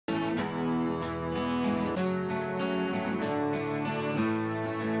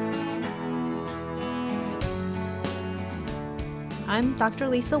I'm Dr.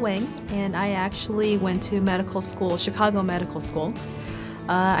 Lisa Wang, and I actually went to medical school, Chicago Medical School.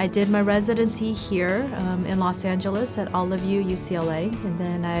 I did my residency here in Los Angeles at Olive U, UCLA, and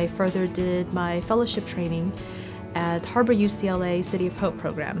then I further did my fellowship training at Harbor UCLA City of Hope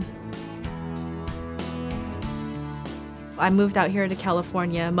program. I moved out here to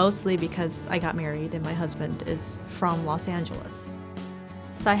California mostly because I got married and my husband is from Los Angeles.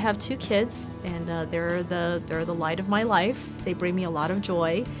 So I have 2 kids, and they're the light of my life. They bring me a lot of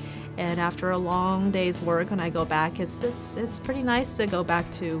joy, and after a long day's work, when I go back, it's pretty nice to go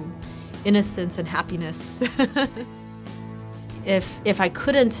back to innocence and happiness. If I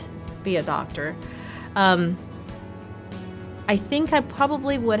couldn't be a doctor, I think I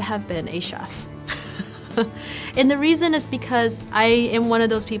probably would have been a chef. And the reason is because I am one of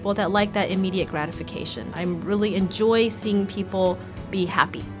those people that like that immediate gratification. I really enjoy seeing people be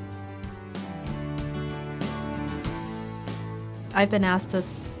happy. I've been asked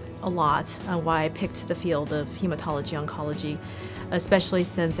this a lot, why I picked the field of hematology oncology, especially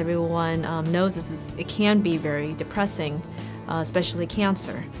since everyone knows it can be very depressing, especially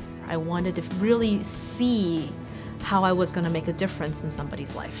cancer. I wanted to really see how I was going to make a difference in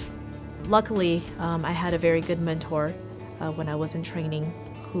somebody's life. Luckily, I had a very good mentor when I was in training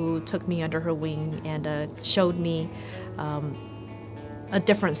who took me under her wing and showed me a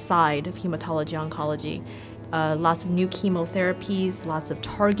different side of hematology oncology. Lots of new chemotherapies, lots of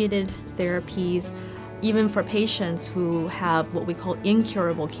targeted therapies, even for patients who have what we call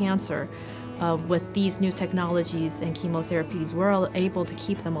incurable cancer. With these new technologies and chemotherapies, we're able to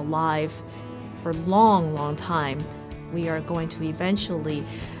keep them alive for a long, long time. We are going to eventually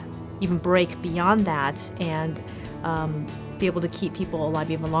even break beyond that and be able to keep people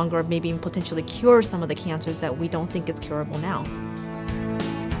alive even longer, maybe even potentially cure some of the cancers that we don't think is curable now.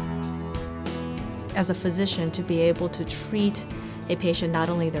 As a physician, to be able to treat a patient, not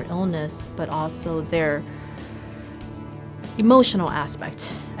only their illness, but also their emotional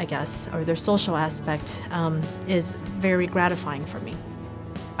aspect, I guess, or their social aspect, is very gratifying for me.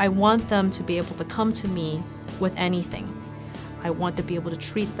 I want them to be able to come to me with anything. I want to be able to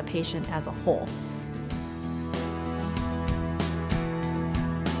treat the patient as a whole.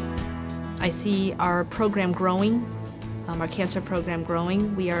 I see our program growing, our cancer program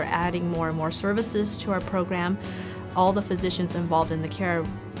growing. We are adding more and more services to our program. All the physicians involved in the care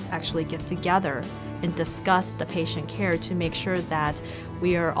actually get together and discuss the patient care to make sure that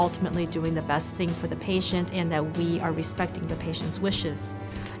we are ultimately doing the best thing for the patient and that we are respecting the patient's wishes.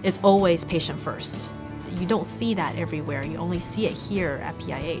 It's always patient first. You don't see that everywhere. You only see it here at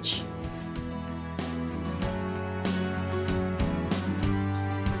PIH.